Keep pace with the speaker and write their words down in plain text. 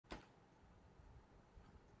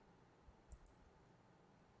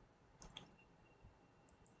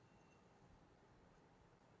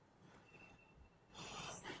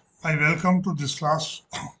I welcome to this class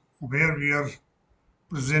where we are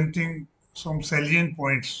presenting some salient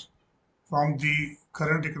points from the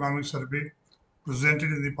current economic survey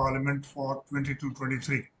presented in the Parliament for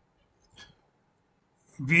 22-23.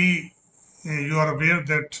 You are aware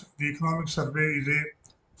that the economic survey is a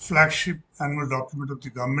flagship annual document of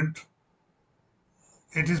the government.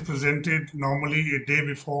 It is presented normally a day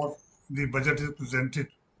before the budget is presented,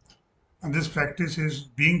 and this practice is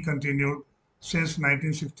being continued since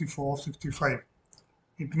 1964-65.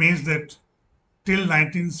 It means that till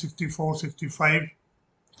 1964-65,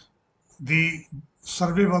 the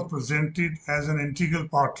survey was presented as an integral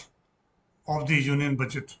part of the union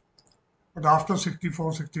budget. But after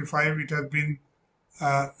 64-65, it has been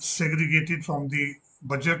segregated from the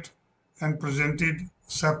budget and presented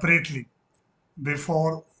separately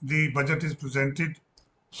before the budget is presented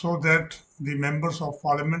so that the members of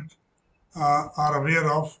parliament are aware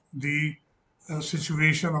of the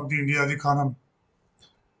situation of the India's economy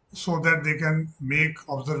so that they can make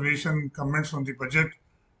observation comments on the budget,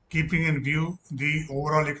 keeping in view the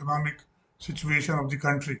overall economic situation of the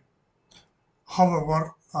country.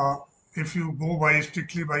 However, if you go by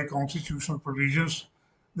strictly by constitutional provisions,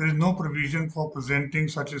 there is no provision for presenting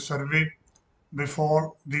such a survey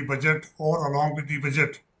before the budget or along with the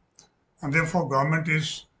budget. And therefore, government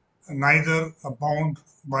is neither bound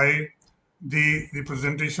by the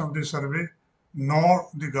presentation of the survey, nor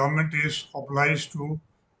the government is obliged to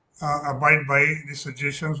abide by the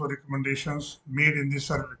suggestions or recommendations made in the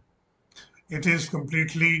survey. It is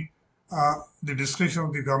completely the discretion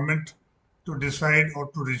of the government to decide or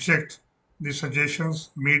to reject the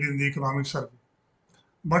suggestions made in the economic survey.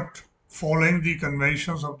 But following the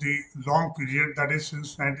conventions of the long period, that is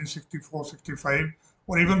since 1964-65,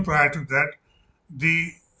 or even prior to that,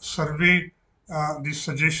 the survey, the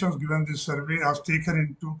suggestions given in this survey are taken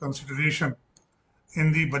into consideration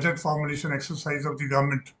in the budget formulation exercise of the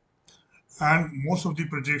government. And most of the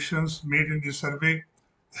projections made in the survey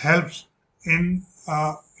helps in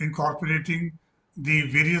incorporating the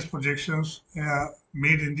various projections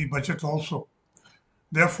made in the budget also.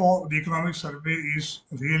 Therefore, the economic survey is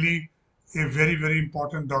really a very, very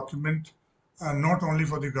important document, not only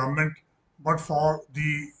for the government, but for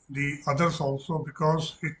the others also,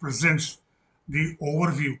 because it presents the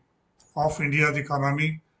overview of India's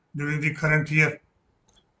economy during the current year.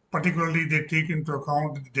 Particularly, they take into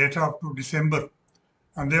account the data up to December,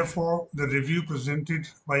 and therefore the review presented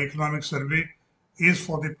by economic survey is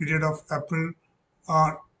for the period of April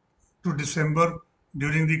to December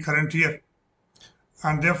during the current year.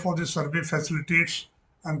 And therefore the survey facilitates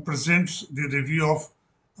and presents the review of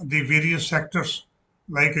the various sectors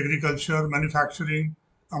like agriculture, manufacturing,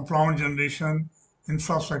 employment generation,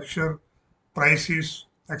 infrastructure, prices,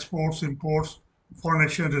 exports, imports, foreign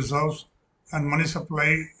exchange reserves, and money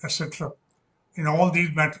supply, etc. In all these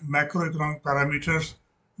macroeconomic parameters,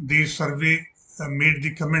 the survey made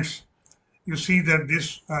the comments. You see that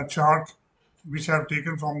this chart, which I have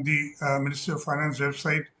taken from the Ministry of Finance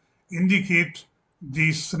website, indicate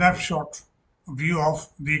the snapshot view of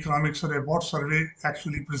the economic survey, what survey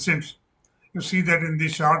actually presents. You see that in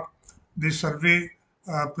this chart, the survey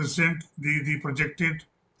present the projected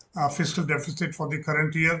fiscal deficit for the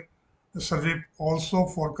current year. The survey also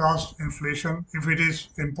forecasts inflation if it is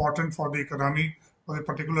important for the economy for a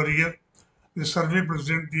particular year. The survey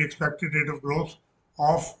presents the expected rate of growth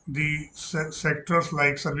of the sectors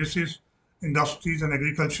like services, industries, and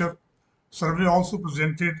agriculture. Survey also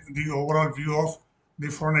presented the overall view of the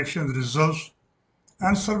foreign exchange reserves,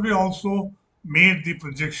 and survey also made the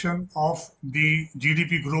projection of the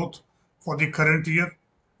GDP growth for the current year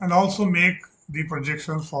and also make the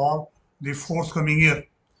projections for the forthcoming year.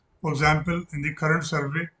 For example, in the current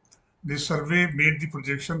survey, the survey made the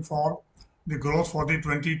projection for the growth for the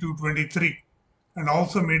 22-23 and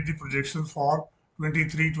also made the projections for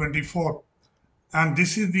 23-24. And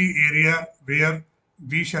this is the area where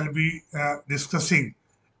we shall be discussing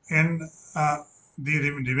in the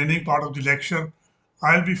remaining part of the lecture.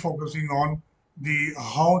 I'll be focusing on the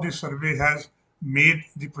how the survey has made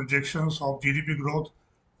the projections of GDP growth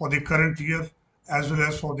for the current year as well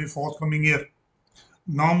as for the forthcoming year.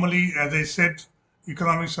 Normally, as I said,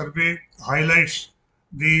 economic survey highlights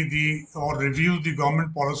the or reviews the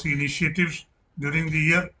government policy initiatives during the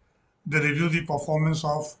year. They review the performance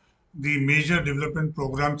of the major development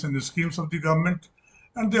programs and the schemes of the government,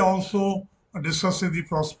 and they also discuss the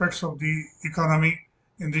prospects of the economy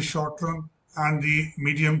in the short run and the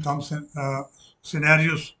medium term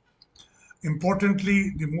scenarios.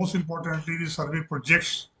 Importantly, the most importantly, the survey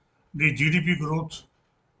projects the GDP growth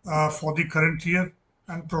for the current year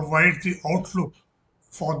and provides the outlook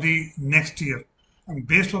for the next year. And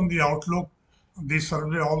based on the outlook, the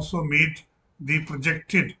survey also made the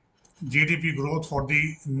projected GDP growth for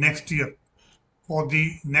the next year,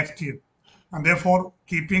 And therefore,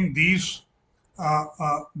 keeping these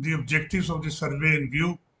the objectives of the survey in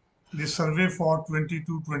view, the survey for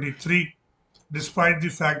 22-23, despite the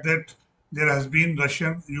fact that there has been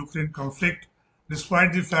Russian-Ukraine conflict,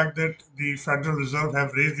 despite the fact that the Federal Reserve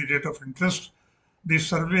have raised the rate of interest, the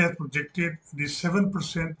survey has projected the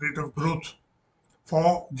 7% rate of growth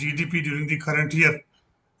for GDP during the current year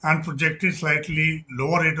and projected slightly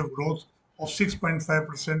lower rate of growth of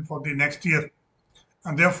 6.5% for the next year.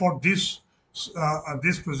 And therefore, this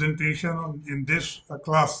presentation in this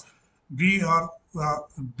class, we are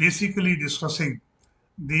basically discussing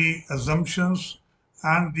the assumptions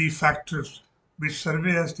and the factors which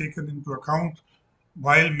survey has taken into account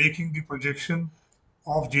while making the projection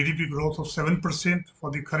of GDP growth of 7% for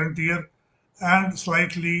the current year and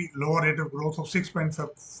slightly lower rate of growth of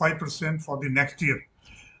 6.5% for the next year.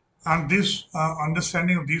 And this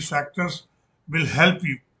understanding of these factors will help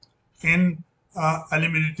you in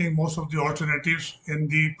eliminating most of the alternatives in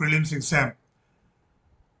the prelims exam.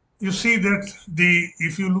 You see that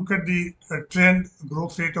if you look at the trend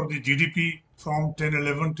growth rate of the GDP from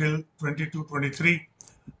 10-11 till 22-23,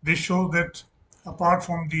 this shows that apart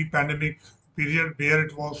from the pandemic period where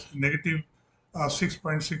it was negative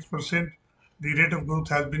 6.6%, the rate of growth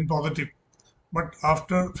has been positive. But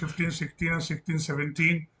after 15-16 and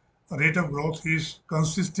 16-17, rate of growth is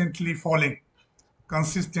consistently falling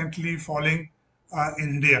in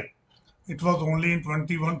India. It was only in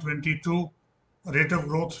 21-22 rate of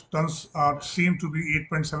growth turns seemed to be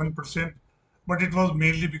 8.7%, but it was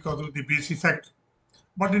mainly because of the base effect.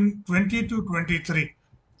 But in 22-23,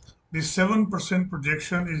 the 7%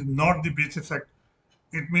 projection is not the base effect.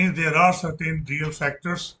 It means there are certain real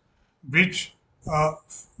factors which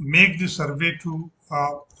make the survey to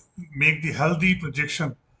make the healthy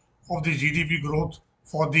projection of the GDP growth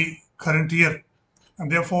for the current year.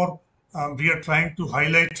 And therefore, we are trying to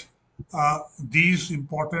highlight these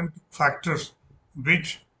important factors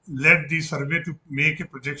which led the survey to make a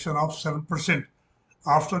projection of 7%.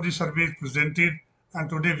 After the survey is presented, and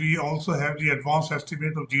today we also have the advanced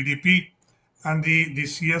estimate of GDP, and the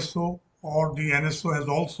CSO or the NSO has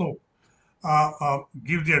also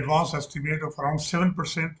give the advanced estimate of around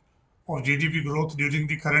 7% of GDP growth during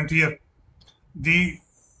the current year. The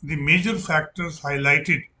major factors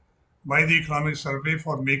highlighted by the economic survey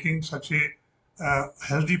for making such a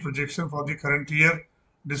healthy projection for the current year,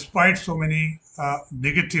 despite so many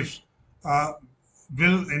negatives,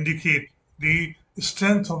 will indicate the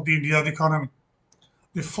strength of the India's economy.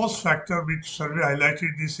 The first factor which survey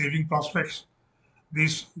highlighted the saving prospects.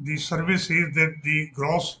 The survey says that the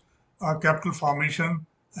gross capital formation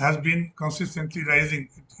has been consistently rising.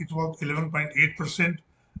 It was 11.8%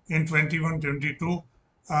 in 21-22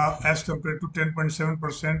 as compared to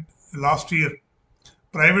 10.7% last year.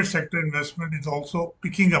 Private sector investment is also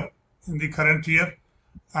picking up in the current year,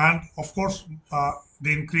 and of course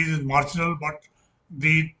the increase is marginal, but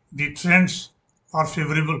the trends are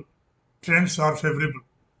favorable.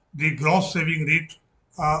 The gross saving rate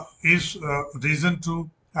is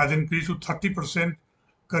has increased to 30%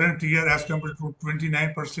 current year as compared to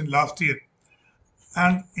 29% last year.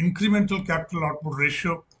 And incremental capital output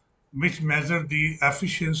ratio, which measures the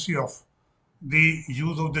efficiency of the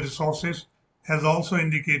use of the resources, has also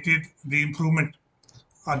indicated the improvement.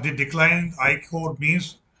 The decline in I-core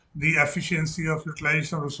means the efficiency of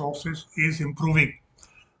utilization of resources is improving.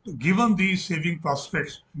 Given these saving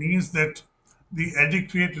prospects means that the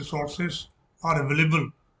adequate resources are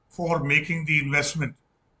available for making the investment.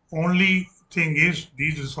 Only thing is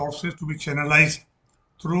these resources to be channelized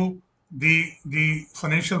through the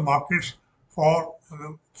financial markets for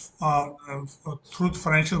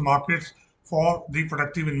the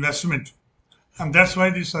productive investment. And that's why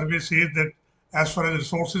the survey says that as far as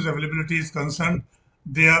resources availability is concerned,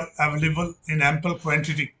 they are available in ample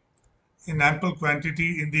quantity in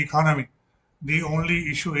the economy. The only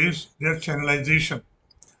issue is their channelization.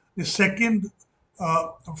 The second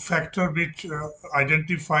factor which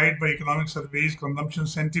identified by economic survey is consumption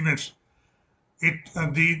sentiments.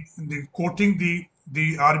 Quoting the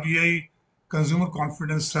RBI Consumer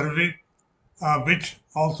Confidence Survey, which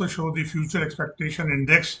also show the Future Expectation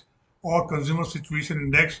Index or Consumer Situation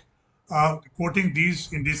Index. Quoting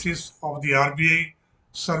these indices of the RBI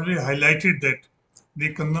survey highlighted that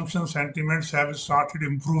the consumption sentiments have started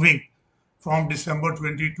improving from December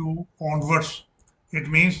 22 onwards. It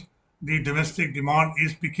means the domestic demand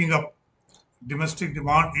is picking up.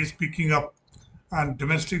 And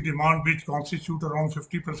domestic demand, which constitute around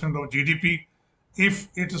 50% of GDP, If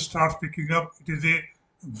it starts picking up, it is a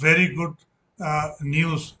very good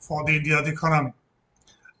news for the India's economy.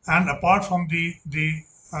 And apart from the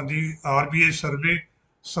RBI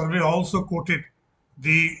survey also quoted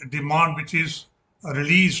the demand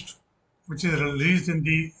released, which is released in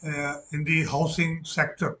the housing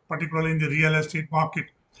sector, particularly in the real estate market.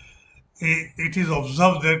 It is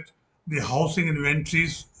observed that the housing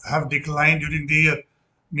inventories have declined during the year,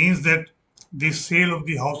 means that the sale of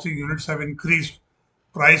the housing units have increased,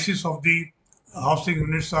 prices of the housing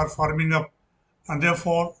units are firming up, and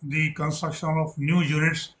therefore the construction of new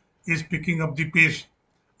units is picking up the pace.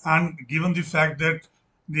 And given the fact that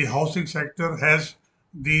the housing sector has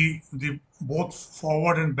the both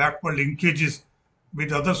forward and backward linkages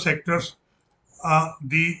with other sectors,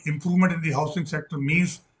 the improvement in the housing sector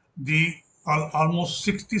means the almost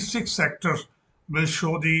 66 sectors will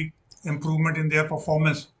show the improvement in their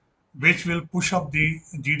performance, which will push up the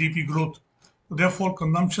GDP growth. Therefore,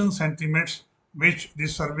 consumption sentiments, which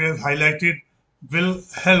this survey has highlighted, will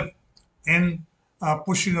help in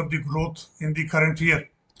pushing up the growth in the current year.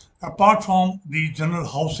 Apart from the general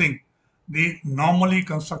housing, the normally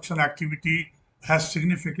construction activity has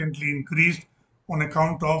significantly increased on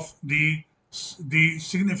account of the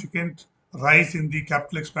significant rise in the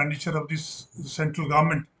capital expenditure of this central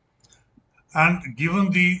government. And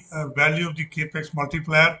given the value of the capex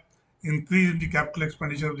multiplier, increase in the capital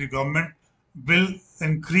expenditure of the government will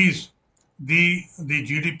increase the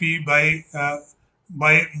GDP by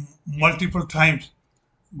multiple times.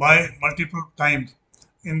 By multiple times.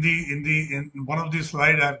 In one of these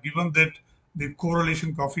slides, I have given that the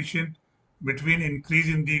correlation coefficient between increase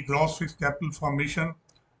in the gross fixed capital formation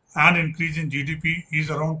and increase in GDP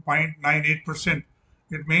is around 0.98%.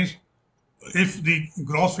 It means if the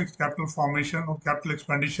gross fixed capital formation or capital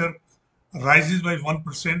expenditure rises by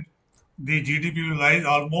 1%, the GDP will rise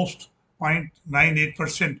almost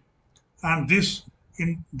 0.98%. And this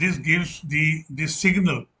gives the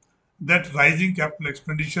signal that rising capital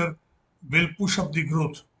expenditure will push up the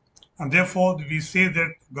growth. And therefore, we say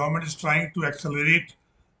that government is trying to accelerate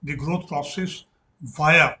the growth process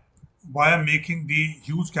via making the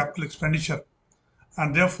huge capital expenditure.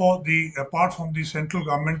 And therefore, the apart from the central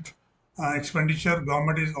government expenditure,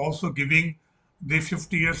 government is also giving the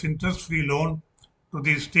 50 years interest-free loan to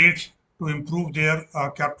the states to improve their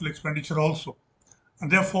capital expenditure also.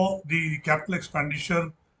 And therefore, the capital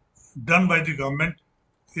expenditure done by the government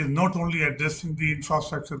is not only addressing the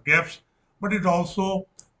infrastructure gaps, but it also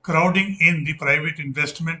crowding in the private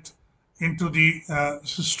investment into the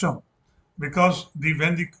system. Because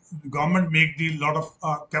when the government make the lot of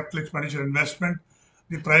capital expenditure investment,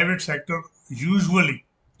 the private sector usually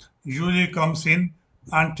comes in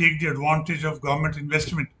and take the advantage of government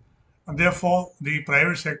investment. And therefore, the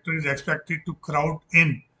private sector is expected to crowd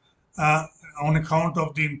in uh, on account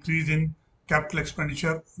of the increase in capital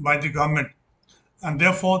expenditure by the government. And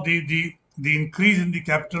therefore the increase in the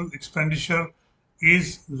capital expenditure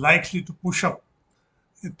is likely to push up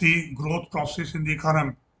the growth process in the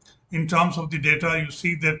economy. In terms of the data, you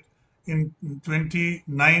see that in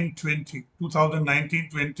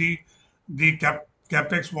 2019-20, the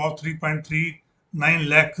capex was 3.39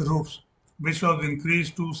 lakh crores, which was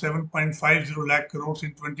increased to 7.50 lakh crores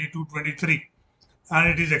in 22-23, and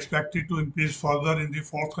it is expected to increase further in the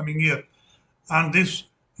forthcoming year. And this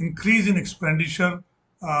increase in expenditure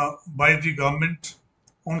by the government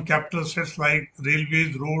on capital assets like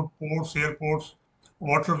railways, road, ports, airports,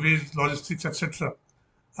 waterways, logistics, etc.,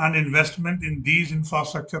 and investment in these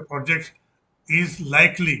infrastructure projects is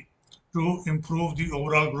likely to improve the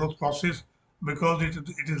overall growth process, because it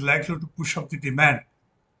is likely to push up the demand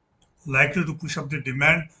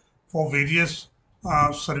for various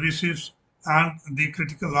services and the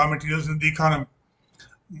critical raw materials in the economy.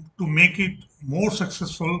 To make it more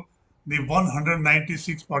successful, the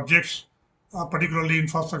 196 projects, particularly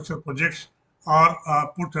infrastructure projects, are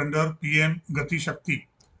put under PM Gati Shakti,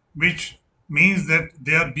 which means that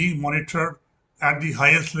they are being monitored at the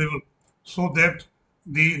highest level, so that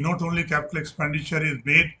the not only capital expenditure is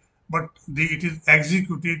made, but it is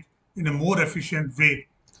executed in a more efficient way,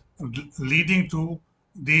 leading to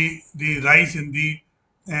the rise in the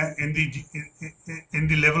in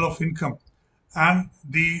the level of income, and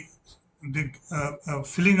the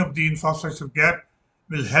filling up the infrastructure gap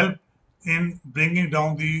will help in bringing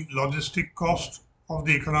down the logistic cost of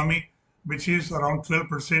the economy, which is around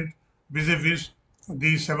 12% vis-a-vis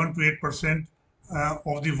the 7 to 8%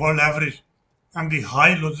 of the world average. And the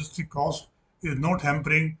high logistic cost is not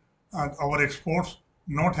hampering our exports,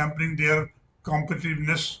 not hampering their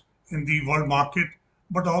competitiveness in the world market,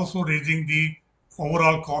 but also raising the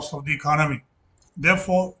overall cost of the economy.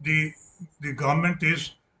 Therefore, the government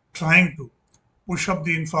is trying to push up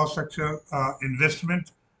the infrastructure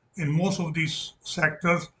investment in most of these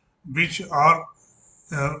sectors, which are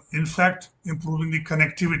in fact improving the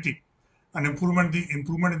connectivity. And improvement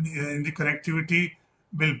in the connectivity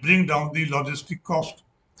will bring down the logistic cost.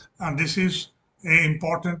 And this is an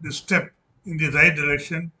important step in the right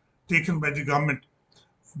direction taken by the government.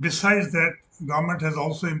 Besides that, government has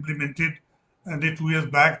also implemented the 2 years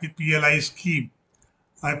back the PLI scheme,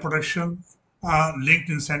 production linked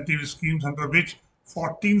incentive schemes, under which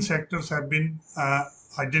 14 sectors have been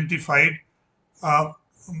identified, uh,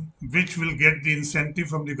 which will get the incentive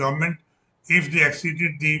from the government if they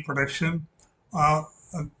exceeded the production uh,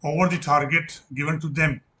 over the target given to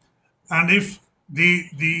them. And if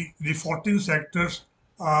the 14 sectors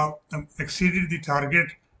exceeded the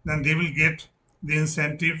target, then they will get the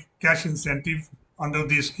incentive, cash incentive under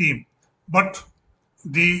the scheme. But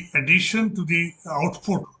the addition to the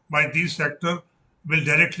output by these sectors will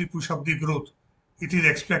directly push up the growth. It is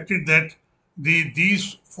expected that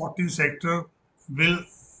these 14 sectors will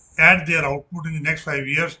add their output in the next 5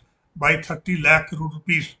 years by 30 lakh crore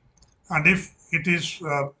rupees. And if it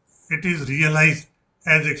is realized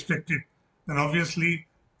as expected, then obviously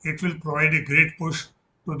it will provide a great push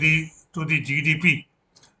to the GDP.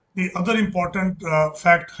 The other important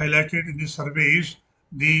fact highlighted in this survey is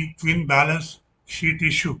the twin balance sheet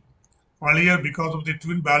issue. Earlier, because of the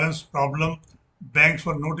twin balance problem, banks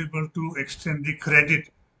were not able to extend the credit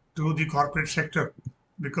to the corporate sector,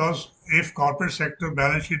 because if corporate sector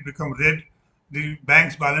balance sheet become red, the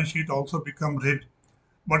bank's balance sheet also become red.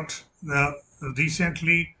 But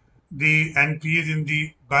recently, the NPAs in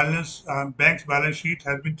the bank's balance sheet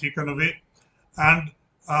has been taken away and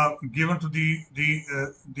given to the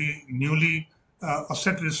newly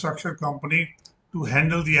asset restructured company to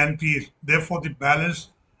handle the NPAs. Therefore, the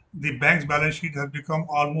bank's balance sheet has become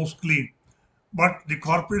almost clean. But the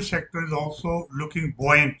corporate sector is also looking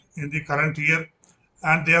buoyant in the current year,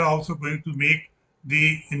 and they are also going to make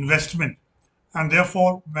the investment. And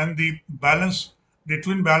therefore, when the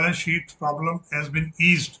twin balance sheet problem has been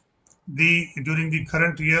eased, during the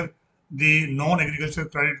current year, the non-agricultural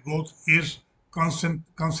credit growth is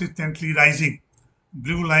consistently rising.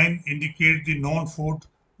 Blue line indicates the non-food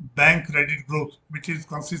bank credit growth, which is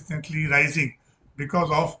consistently rising because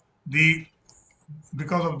of the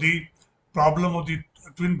problem of the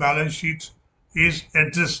twin balance sheets is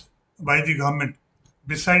addressed by the government.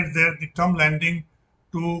 Besides that, the term lending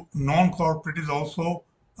to non-corporate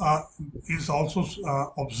uh, is also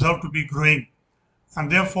observed to be growing,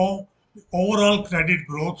 and therefore overall credit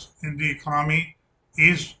growth in the economy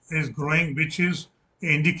is growing, which is an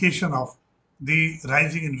indication of the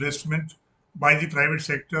rising investment by the private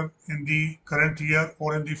sector in the current year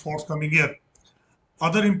or in the forthcoming year.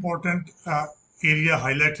 Other important area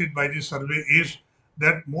highlighted by this survey is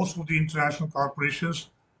that most of the international corporations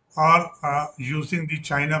are using the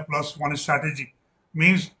China plus one strategy.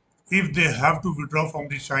 Means if they have to withdraw from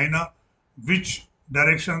the China, which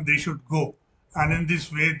direction they should go. And in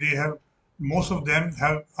this way, most of them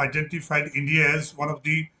have identified India as one of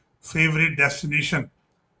the favorite destination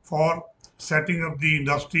for setting up the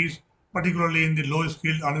industries, particularly in the low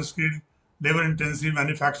skilled, unskilled, labor intensive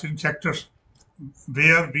manufacturing sectors,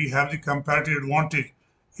 where we have the comparative advantage.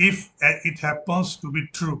 If it happens to be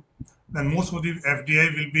true, then most of the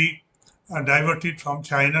FDI will be diverted from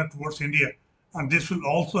China towards India. And this will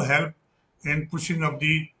also help in pushing up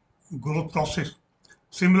the growth process.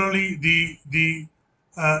 Similarly, the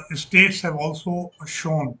states have also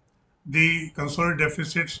shown the consolidated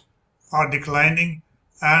deficits are declining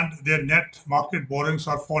and their net market borrowings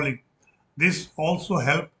are falling. This also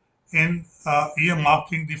help in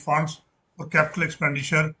earmarking the funds for capital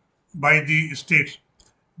expenditure by the states.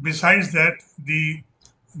 Besides that, the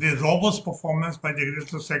robust performance by the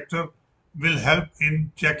agricultural sector will help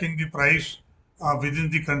in checking the price within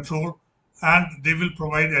the control, and they will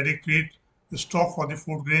provide adequate stock for the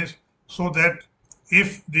food grains, so that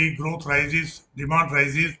if the growth rises, demand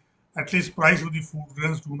rises, at least price of the food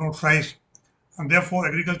grains do not rise. And therefore,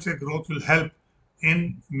 agriculture growth will help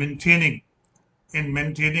in maintaining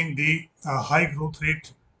the high growth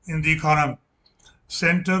rate in the economy.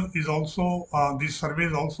 The survey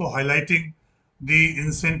is also highlighting the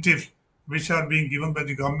incentives which are being given by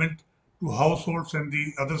the government to households and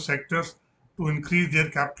the other sectors to increase their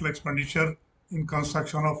capital expenditure in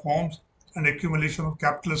construction of homes and accumulation of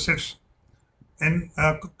capital assets.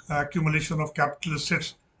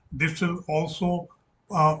 This will also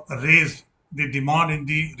raise the demand in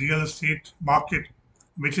the real estate market,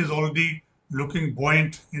 which is already looking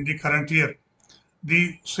buoyant in the current year.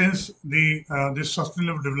 Since the this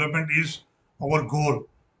sustainable development is our goal,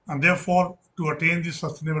 And therefore, to attain this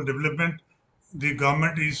sustainable development, the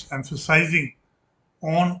government is emphasizing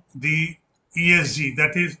on the ESG,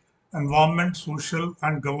 that is environment, social,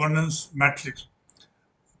 and governance metrics.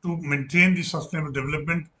 To maintain the sustainable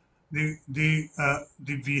development, we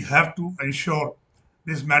have to ensure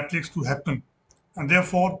these metrics to happen. And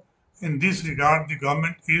therefore, in this regard, the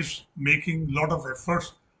government is making a lot of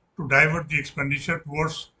efforts to divert the expenditure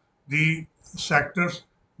towards the sectors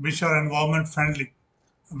which are environment friendly,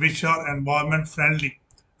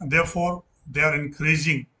 and therefore they are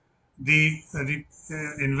increasing the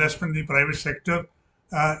investment in the private sector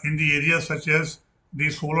in the areas such as the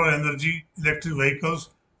solar energy, electric vehicles,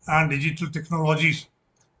 and digital technologies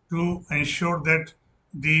to ensure that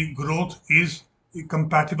the growth is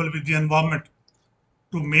compatible with the environment.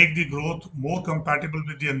 To make the growth more compatible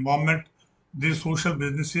with the environment, the social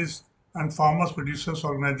businesses and farmers producers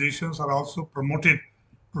organizations are also promoted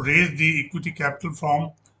to raise the equity capital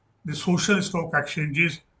from the social stock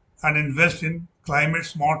exchanges and invest in climate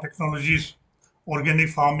smart technologies, organic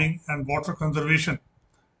farming, and water conservation.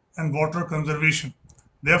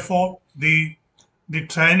 Therefore, the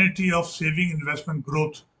trinity of saving, investment,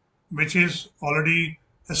 growth, which is already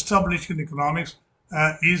established in economics,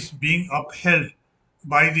 is being upheld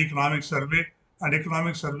by the economic survey, and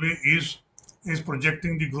economic survey is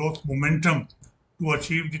projecting the growth momentum to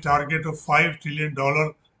achieve the target of $5 trillion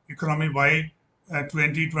economy by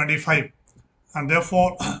 2025. And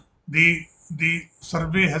therefore, the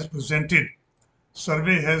survey has presented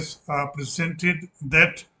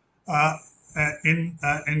that uh,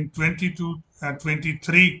 in 22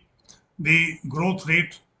 23 the growth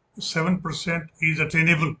rate 7% is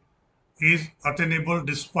attainable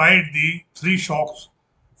despite the three shocks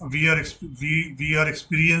we are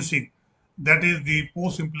experiencing. That is, the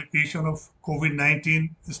post implication of COVID-19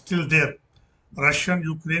 is still there. Russian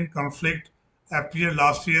Ukraine conflict appeared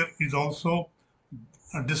last year is also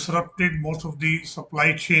disrupted most of the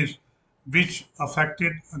supply chains, which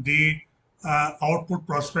affected the output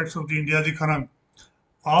prospects of the India's economy.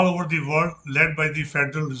 All over the world, led by the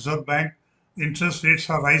Federal Reserve Bank, interest rates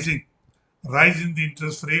are rising. Rise in the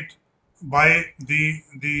interest rate by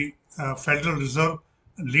the Federal Reserve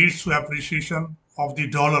leads to appreciation of the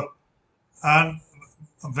dollar, and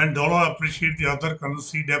when dollar appreciate, the other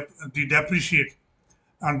currency depreciate,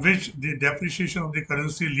 and which the depreciation of the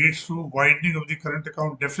currency leads to widening of the current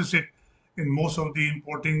account deficit in most of the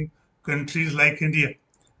importing countries like India.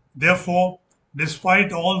 Therefore,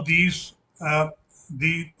 despite all these,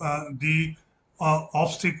 the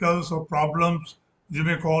obstacles or problems you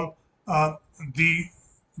may call, the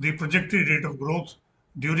the projected rate of growth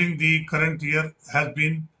during the current year has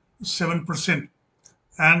been 7%.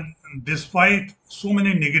 And despite so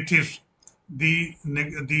many negatives, the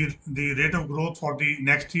rate of growth for the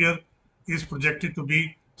next year is projected to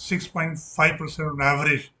be 6.5% on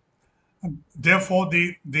average. Therefore,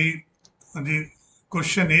 the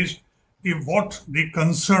question is, if what the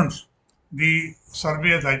concerns the survey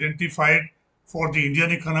has identified for the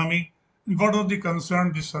Indian economy, and what are the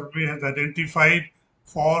concerns the survey has identified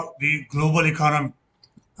for the global economy.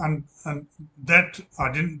 And that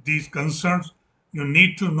these concerns you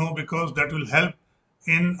need to know, because that will help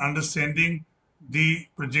in understanding the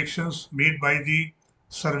projections made by the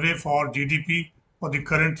survey for GDP for the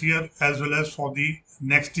current year as well as for the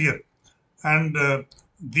next year. And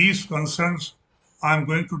these concerns I'm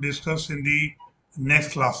going to discuss in the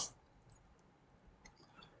next class.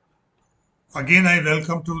 Again, I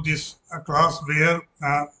welcome to this class where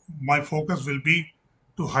my focus will be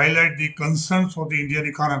to highlight the concerns for the Indian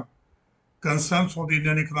economy. Concerns for the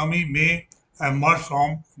Indian economy may emerge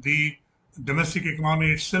from the domestic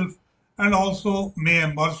economy itself, and also may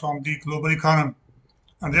emerge from the global economy.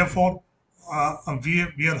 And therefore, we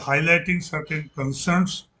are highlighting certain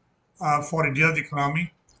concerns for India's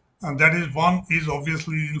economy. And that is, one is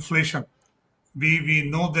obviously inflation. We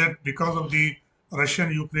know that because of the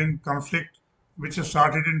Russian-Ukraine conflict, which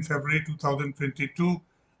started in February 2022,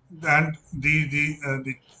 and the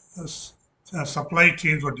supply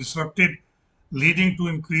chains were disrupted, leading to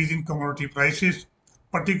increase in commodity prices,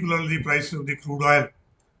 particularly the price of the crude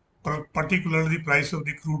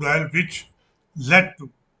oil, which led to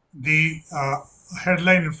the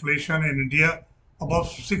headline inflation in India above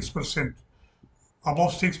 6%,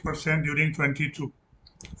 during 22.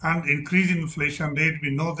 And increase in inflation rate, we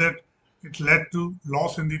know that it led to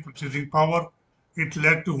loss in the purchasing power, it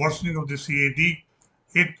led to worsening of the CAD,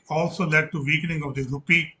 it also led to weakening of the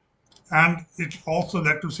rupee, and it also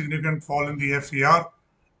led to significant fall in the FER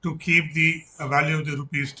to keep the value of the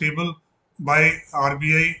rupee stable by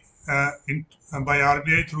RBI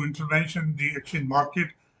through intervention in the exchange market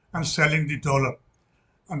and selling the dollar.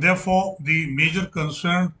 And therefore, the major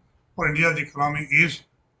concern for India's economy is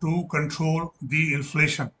to control the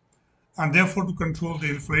inflation. And therefore, to control the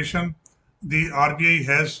inflation, the RBI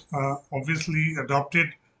has obviously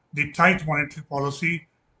adopted the tight monetary policy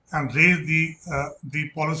and raised the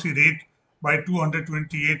policy rate by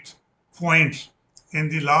 228 points in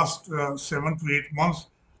the last 7 to 8 months,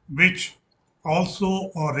 which also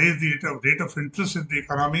raised the rate of interest in the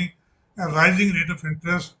economy. A rising rate of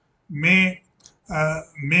interest may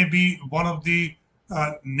may be one of the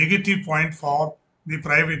negative point for the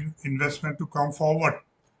private investment to come forward.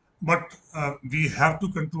 But we have to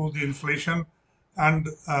control the inflation and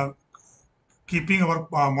keeping our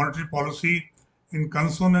monetary policy in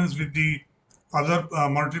consonance with the other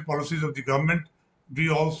monetary policies of the government. We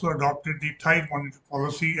also adopted the tight monetary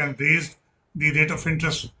policy and raised the rate of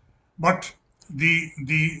interest. But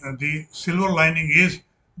the silver lining is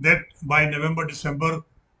that by November December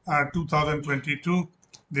 2022,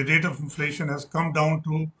 the rate of inflation has come down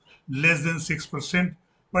to less than 6%,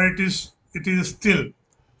 but it is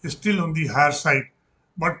still on the higher side.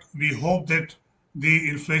 But we hope that the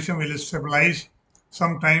inflation will stabilize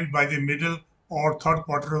sometime by the middle or third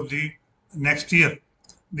quarter of the next year.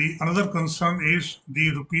 The another concern is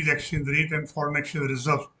the rupees exchange rate and foreign exchange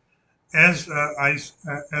reserves. As I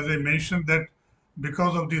mentioned that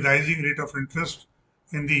because of the rising rate of interest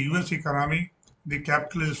in the US economy, the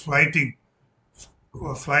capital is flighting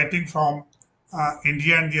from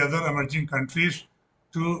India and the other emerging countries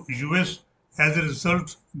to US. As a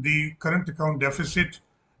result, the current account deficit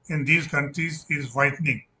in these countries is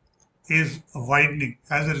widening. As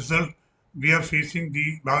a result, we are facing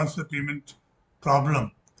the balance of payment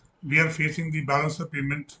problem. We are facing the balance of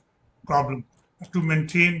payment problem to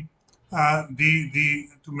maintain the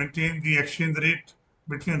exchange rate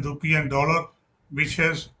between rupee and dollar, which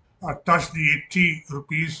has touched the 80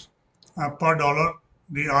 rupees per dollar.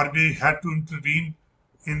 The RBI had to intervene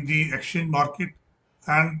in the exchange market,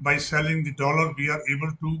 and by selling the dollar, we are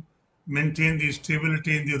able to maintain the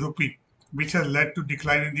stability in the rupee, which has led to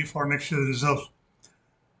decline in the foreign exchange reserves.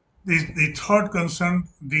 The third concern,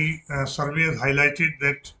 the survey has highlighted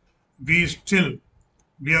that we still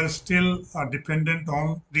we are still dependent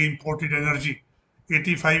on the imported energy.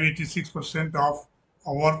 85-86% of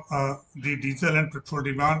our the diesel and petrol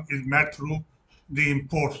demand is met through the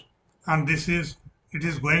imports, and it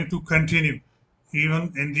is going to continue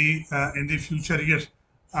even in the future years,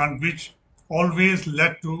 and which always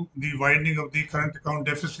led to the widening of the current account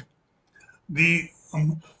deficit. The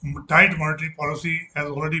tight monetary policy, as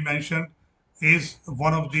already mentioned, is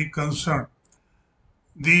one of the concern.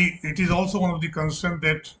 It is also one of the concern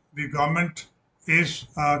that the government is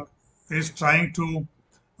uh, is trying to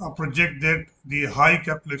project that the high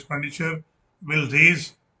capital expenditure will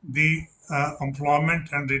raise the employment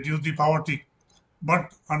and reduce the poverty.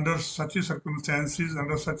 But under such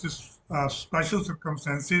special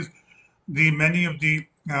circumstances, the many of the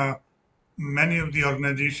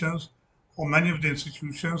organizations or many of the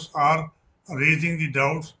institutions are raising the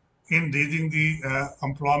doubts in raising the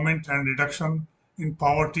employment and reduction in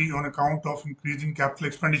poverty on account of increasing capital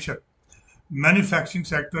expenditure. Manufacturing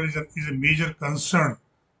sector is a major concern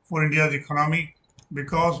for India's economy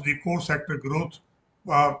because the core sector growth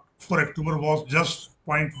for October was just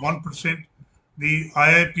 0.1%. The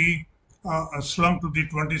IIP slumped to the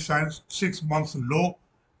 26 months low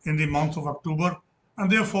in the month of October,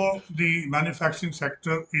 and therefore the manufacturing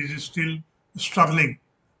sector is still struggling.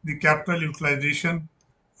 The capital utilization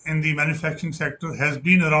in the manufacturing sector has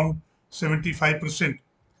been around 75%.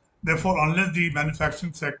 Therefore, unless the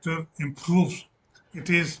manufacturing sector improves, it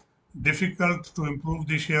is difficult to improve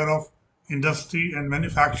the share of industry and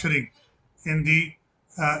manufacturing in the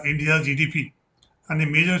India's GDP. And the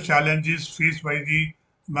major challenges faced by the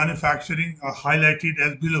manufacturing are highlighted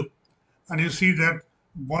as below. And you see that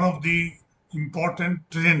one of the important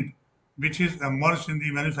trend which is emerged in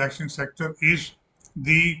the manufacturing sector is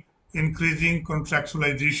the increasing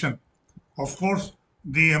contractualization. Of course,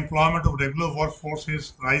 the employment of regular workforce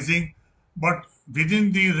is rising, but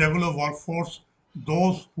within the regular workforce,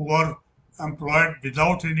 those who are employed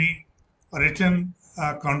without any written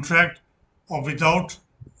contract or without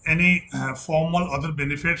any formal other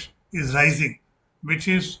benefits is rising, which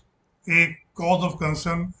is a cause of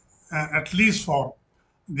concern, at least for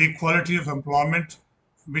the quality of employment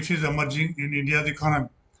which is emerging in India's economy.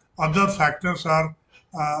 Other factors are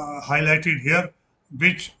highlighted here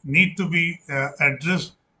which need to be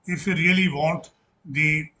addressed if you really want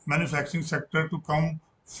the manufacturing sector to come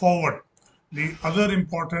forward. The other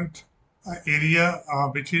important area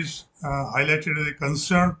which is highlighted as a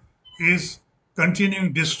concern is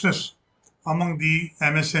continuing distress among the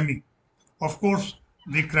MSME. Of course,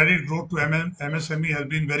 the credit growth to MSME has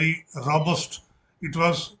been very robust. It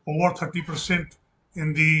was over 30%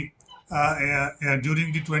 in the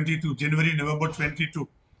during the 22 January November 22,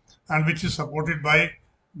 and which is supported by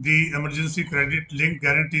the emergency credit linked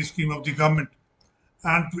guarantee scheme of the government.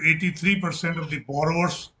 And to 83% of the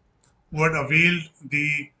borrowers who had availed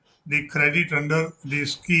the credit under the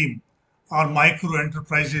scheme are micro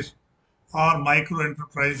enterprises,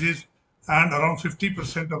 and around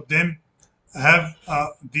 50% of them have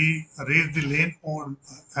the raised the loan or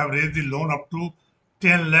have raised the loan up to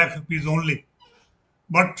 10 lakh rupees only.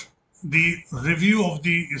 But the review of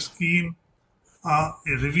the scheme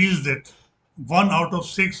reveals that 1 out of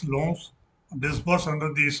 6 loans disbursed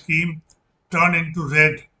under the scheme turn into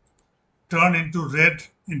red,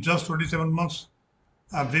 in just 27 months,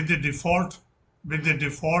 with the default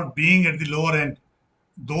being at the lower end.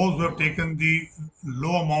 Those who have taken the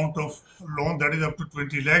low amount of loan, that is up to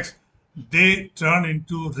 20 lakhs, they turn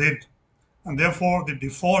into red, and therefore the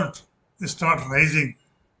default start rising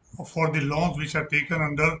for the loans which are taken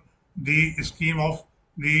under the scheme of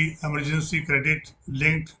the emergency credit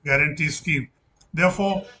linked guarantee scheme.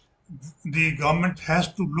 Therefore, the government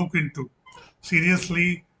has to look into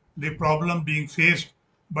seriously the problem being faced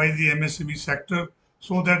by the MSME sector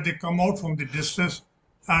so that they come out from the distress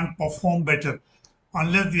and perform better.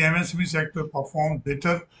 Unless the MSME sector performs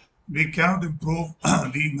better, we cannot improve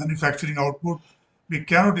the manufacturing output, we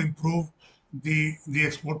cannot improve the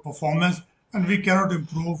export performance, and we cannot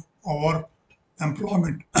improve our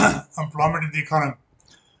employment, employment in the economy.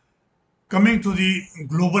 Coming to the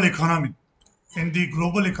global economy, in the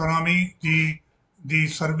global economy, the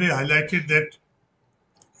survey highlighted that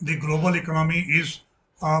the global economy is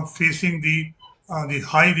facing the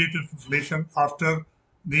high rate of inflation after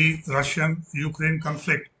the Russian-Ukraine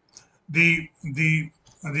conflict.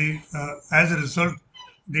 As a result,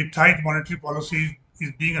 the tight monetary policy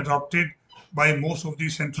is being adopted by most of the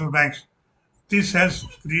central banks. This has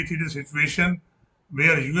created a situation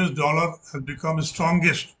where US dollar has become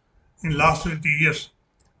strongest in last 20 years,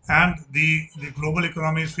 and the global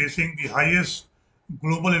economy is facing the highest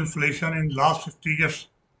global inflation in last 50 years,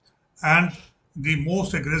 and the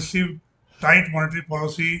most aggressive tight monetary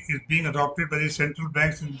policy is being adopted by the central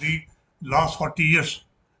banks in the last 40 years.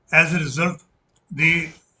 As a result, the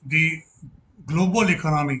global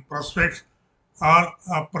economy prospects are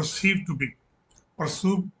perceived to be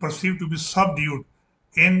subdued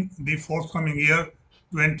in the forthcoming year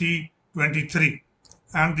 2023,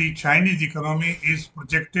 and the Chinese economy is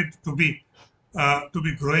projected to be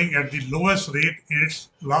growing at the lowest rate in its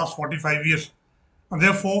last 45 years. And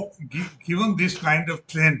therefore, given this kind of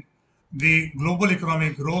trend, the global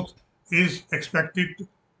economic growth is expected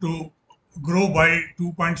to grow by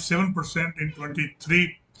 2.7% in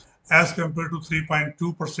 23 as compared to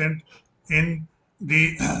 3.2% in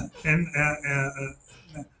the in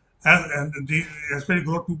and the expected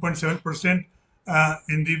growth 2.7%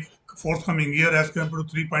 in the forthcoming year as compared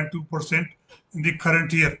to 3.2% in the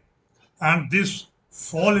current year. And this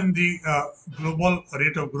fall in the global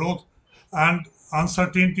rate of growth and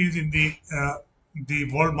uncertainties in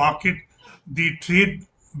the world market, the trade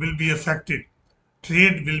will be affected.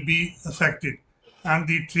 Trade will be affected, and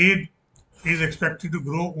the trade is expected to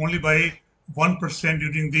grow only by 1%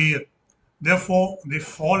 during the year. Therefore, the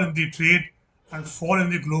fall in the trade and fall in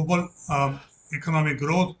the global economic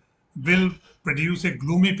growth will produce a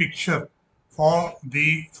gloomy picture for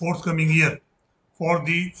the forthcoming year.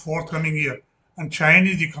 And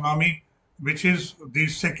Chinese economy, which is the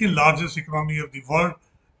second largest economy of the world,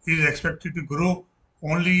 is expected to grow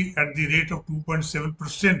only at the rate of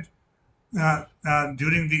 2.7%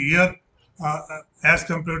 during the year as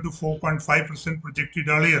compared to 4.5% projected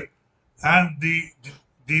earlier. And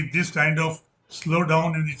this kind of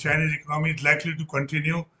slowdown in the Chinese economy is likely to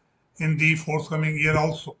continue in the forthcoming year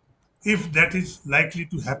also. If that is likely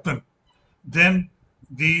to happen, then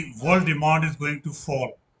the world demand is going to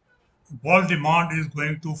fall. World demand is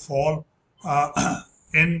going to fall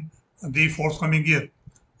in the forthcoming year.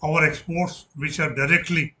 Our exports, which are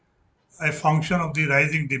directly a function of the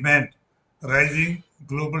rising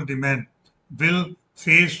global demand, will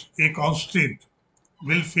face a constraint.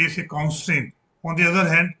 On the other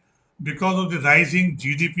hand, because of the rising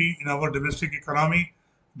GDP in our domestic economy,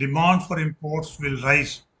 demand for imports will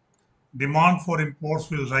rise.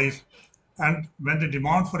 And when the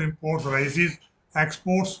demand for imports rises,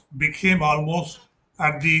 exports became almost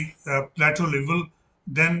at the plateau level,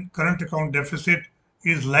 then current account deficit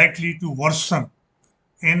is likely to worsen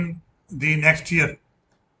in the next year.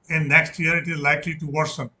 In next year, it is likely to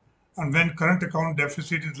worsen. And when current account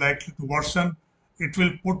deficit is likely to worsen, it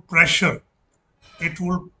will put pressure. It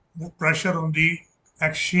will put pressure on the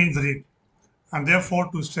exchange rate. And therefore,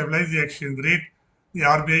 to stabilize the exchange rate, the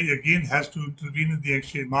RBI again has to intervene in the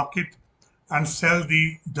exchange market and sell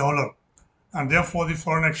the dollar. And therefore, the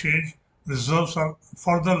foreign exchange reserves are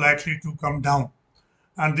further likely to come down.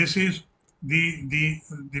 And this is the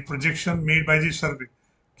projection made by the survey.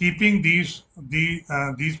 Keeping these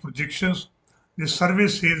projections, the survey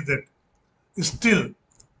says that still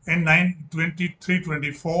in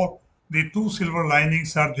 23-24, the two silver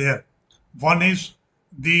linings are there. One is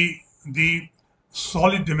the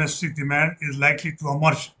solid domestic demand is likely to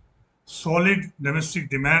emerge. Solid domestic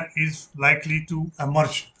demand is likely to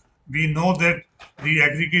emerge. We know that the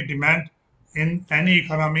aggregate demand in any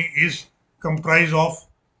economy is comprised of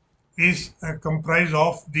the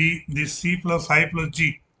C plus I plus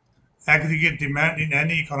G. Aggregate demand in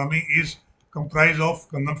any economy is comprised of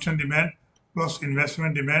consumption demand plus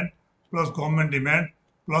investment demand plus government demand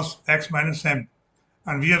plus X minus M.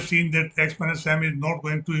 And we have seen that X minus M is not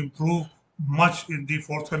going to improve much in the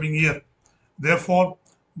forthcoming year. Therefore,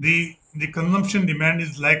 the consumption demand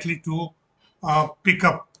is likely to pick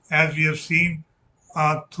up, as we have seen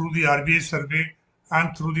through the RBI survey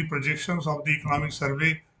and through the projections of the economic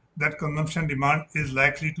survey, that consumption demand is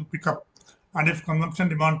likely to pick up. And if consumption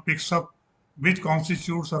demand picks up, which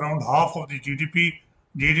constitutes around half of the GDP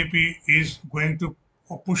is going to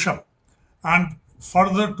push up. And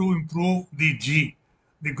further to improve the G,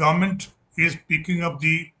 the government is picking up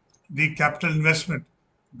the capital investment.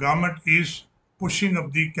 Government is pushing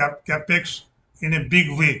up the capex in a big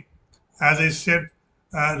way. As I said,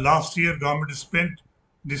 last year government spent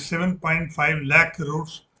the 7.5 lakh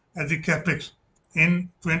crores as the capex. In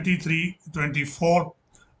 23-24,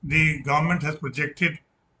 the government has projected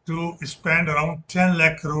to spend around 10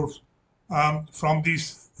 lakh crores from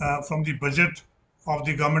the budget of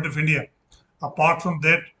the government of India. Apart from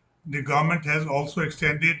that, the government has also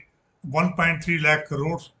extended 1.3 lakh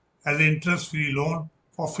crores as an interest-free loan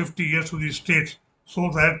for 50 years to the states, so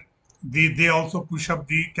that they also push up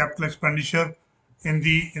the capital expenditure in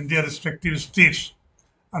their respective states.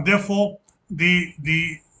 And therefore,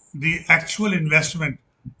 the actual investment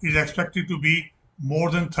is expected to be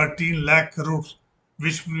more than 13 lakh crores,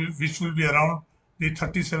 which will be around the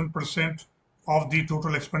 37% of the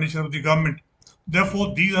total expenditure of the government.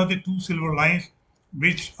 Therefore, these are the two silver lines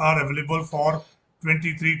which are available for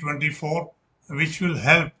 23-24, which will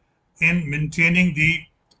help in maintaining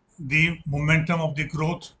the momentum of the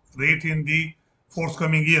growth rate in the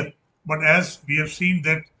forthcoming year. But as we have seen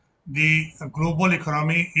that the global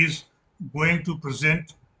economy is going to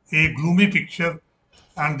present a gloomy picture,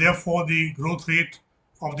 and therefore the growth rate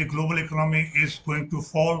of the global economy is going to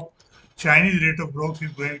fall. Chinese rate of growth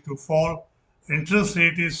is going to fall. Interest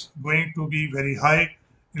rate is going to be very high.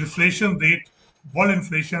 Inflation rate, world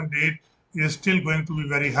inflation rate is still going to be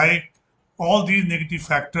very high. All these negative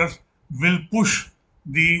factors will push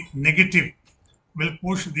the negative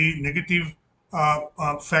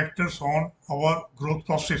factors on our growth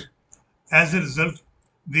process. As a result,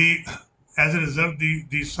 the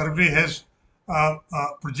survey has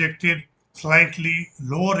projected slightly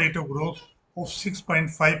lower rate of growth of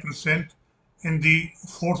 6.5% in the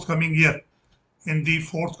forthcoming year. And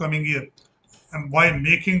by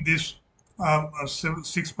making this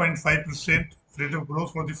 6.5% rate of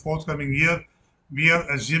growth for the forthcoming year, we are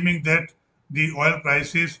assuming that the oil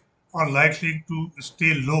prices are likely to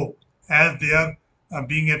stay low as they are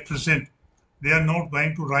being at present. They are not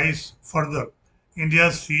going to rise further.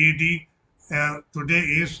 India's CED today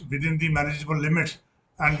is within the manageable limits,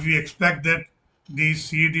 and we expect that the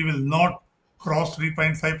CED will not cross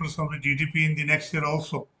 3.5% of the GDP in the next year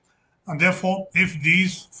also. And therefore, if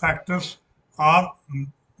these factors are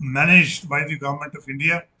managed by the government of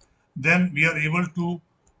India, then we are able to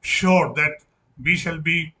show that we shall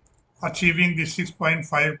be achieving the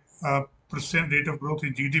 6.5% rate of growth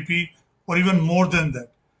in GDP, or even more than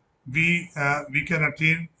that. We can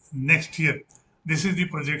attain next year. This is the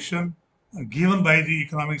projection given by the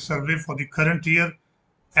economic survey for the current year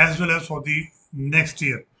as well as for the next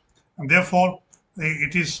year. And therefore,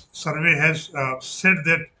 survey has said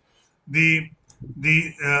that the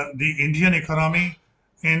Indian economy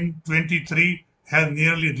in 23 has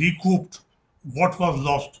nearly recouped what was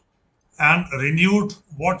lost and renewed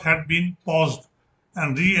what had been paused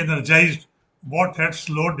and re-energized what had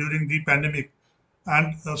slowed during the pandemic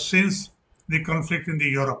and since the conflict in the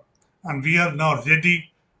Europe. And we are now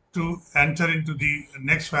ready to enter into the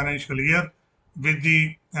next financial year with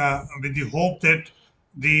the hope that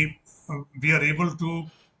we are able to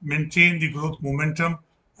maintain the growth momentum,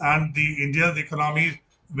 and the India's economy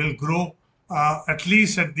will grow at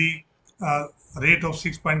least at the rate of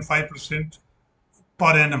 6.5%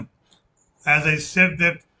 per annum. As I said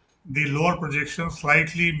that the lower projection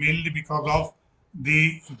slightly mainly because of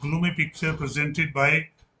the gloomy picture presented by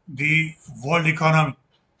the world economy.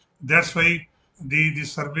 That's why the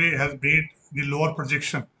survey has made the lower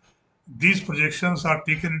projection. These projections are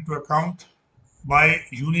taken into account by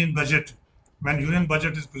union budget. When union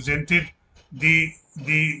budget is presented, the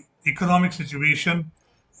economic situation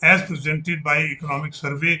as presented by economic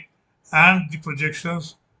survey and the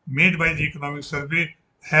projections made by the economic survey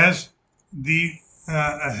has the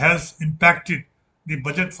has impacted the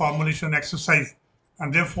budget formulation exercise,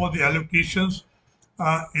 and therefore the allocations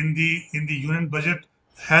in the union budget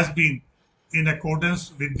has been in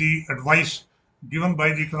accordance with the advice given by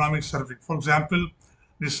the economic survey. For example,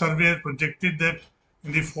 the survey has projected that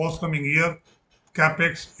in the forthcoming year,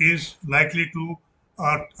 capex is likely to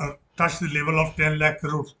touch the level of 10 lakh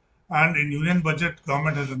crores. And in union budget,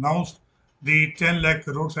 government has announced the 10 lakh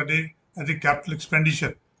crores as a capital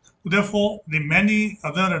expenditure. Therefore, the many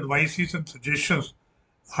other advices and suggestions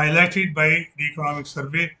highlighted by the economic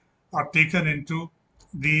survey are taken into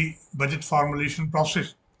the budget formulation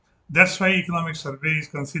process. That's why economic survey is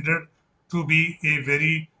considered to be a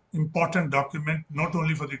very important document, not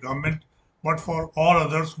only for the government, but for all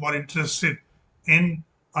others who are interested in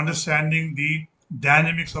understanding the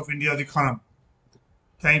dynamics of India's economy.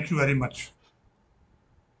 Thank you very much.